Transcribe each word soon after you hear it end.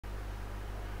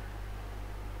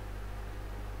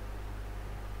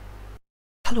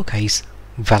Hello guys,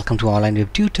 welcome to Online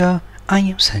Web Tutor. I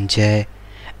am Sanjay.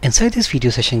 Inside this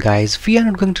video session guys, we are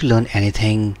not going to learn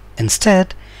anything.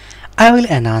 Instead, I will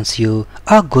announce you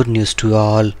a good news to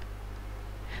all.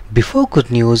 Before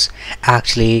good news,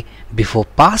 actually before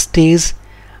past days,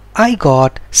 I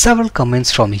got several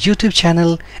comments from YouTube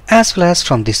channel as well as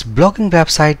from this blogging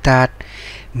website that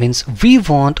means we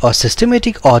want a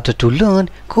systematic order to learn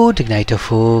CodeIgniter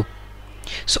for.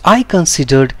 So I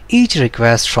considered each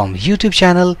request from YouTube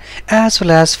channel as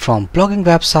well as from blogging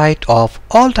website of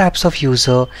all types of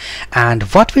user, and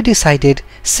what we decided,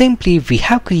 simply we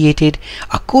have created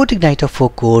a CodeIgniter 4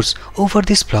 course over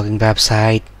this blogging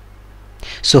website.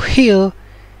 So here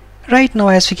right now,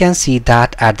 as we can see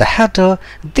that at the header,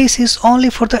 this is only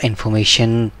for the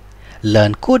information.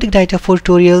 Learn CodeIgniter 4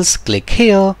 tutorials, click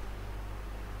here.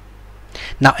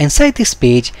 Now inside this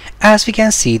page, as we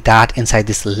can see that inside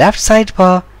this left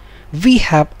sidebar, we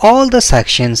have all the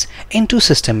sections into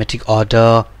systematic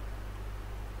order.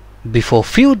 Before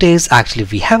few days actually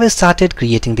we have started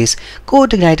creating this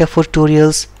CodeIgniter for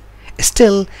tutorials.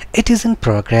 Still it is in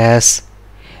progress.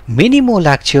 Many more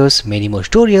lectures, many more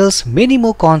tutorials, many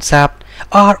more concepts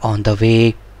are on the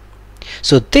way.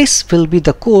 So this will be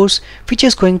the course which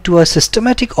is going to a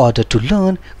systematic order to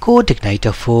learn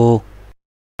CodeIgniter 4.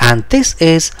 And this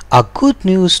is a good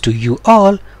news to you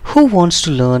all who wants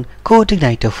to learn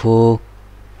CodeIgniter 4.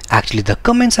 Actually the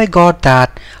comments I got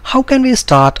that how can we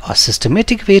start a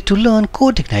systematic way to learn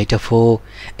CodeIgniter 4?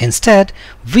 Instead,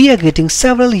 we are getting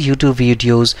several YouTube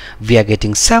videos, we are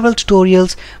getting several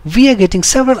tutorials, we are getting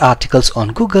several articles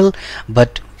on Google,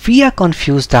 but we are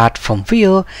confused that from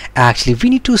where actually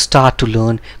we need to start to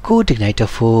learn CodeIgniter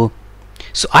 4.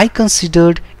 So I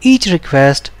considered each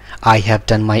request. I have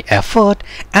done my effort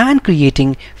and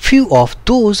creating few of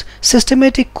those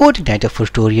systematic CodeIgniter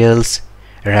tutorials.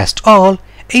 Rest all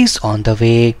is on the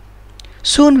way.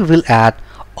 Soon we will add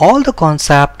all the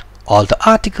concept, all the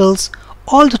articles,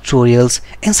 all the tutorials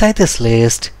inside this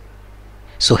list.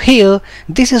 So here,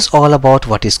 this is all about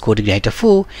what is CodeIgniter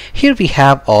 4. Here we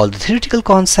have all the theoretical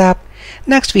concept.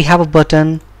 Next we have a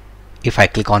button. If I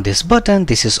click on this button,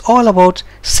 this is all about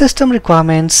system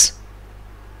requirements.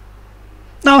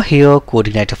 Now here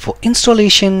CodeIgniter 4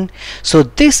 installation. So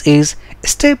this is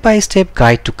step-by-step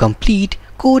guide to complete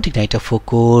CodeIgniter 4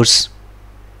 course.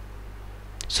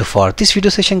 So for this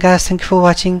video session guys, thank you for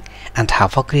watching and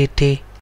have a great day.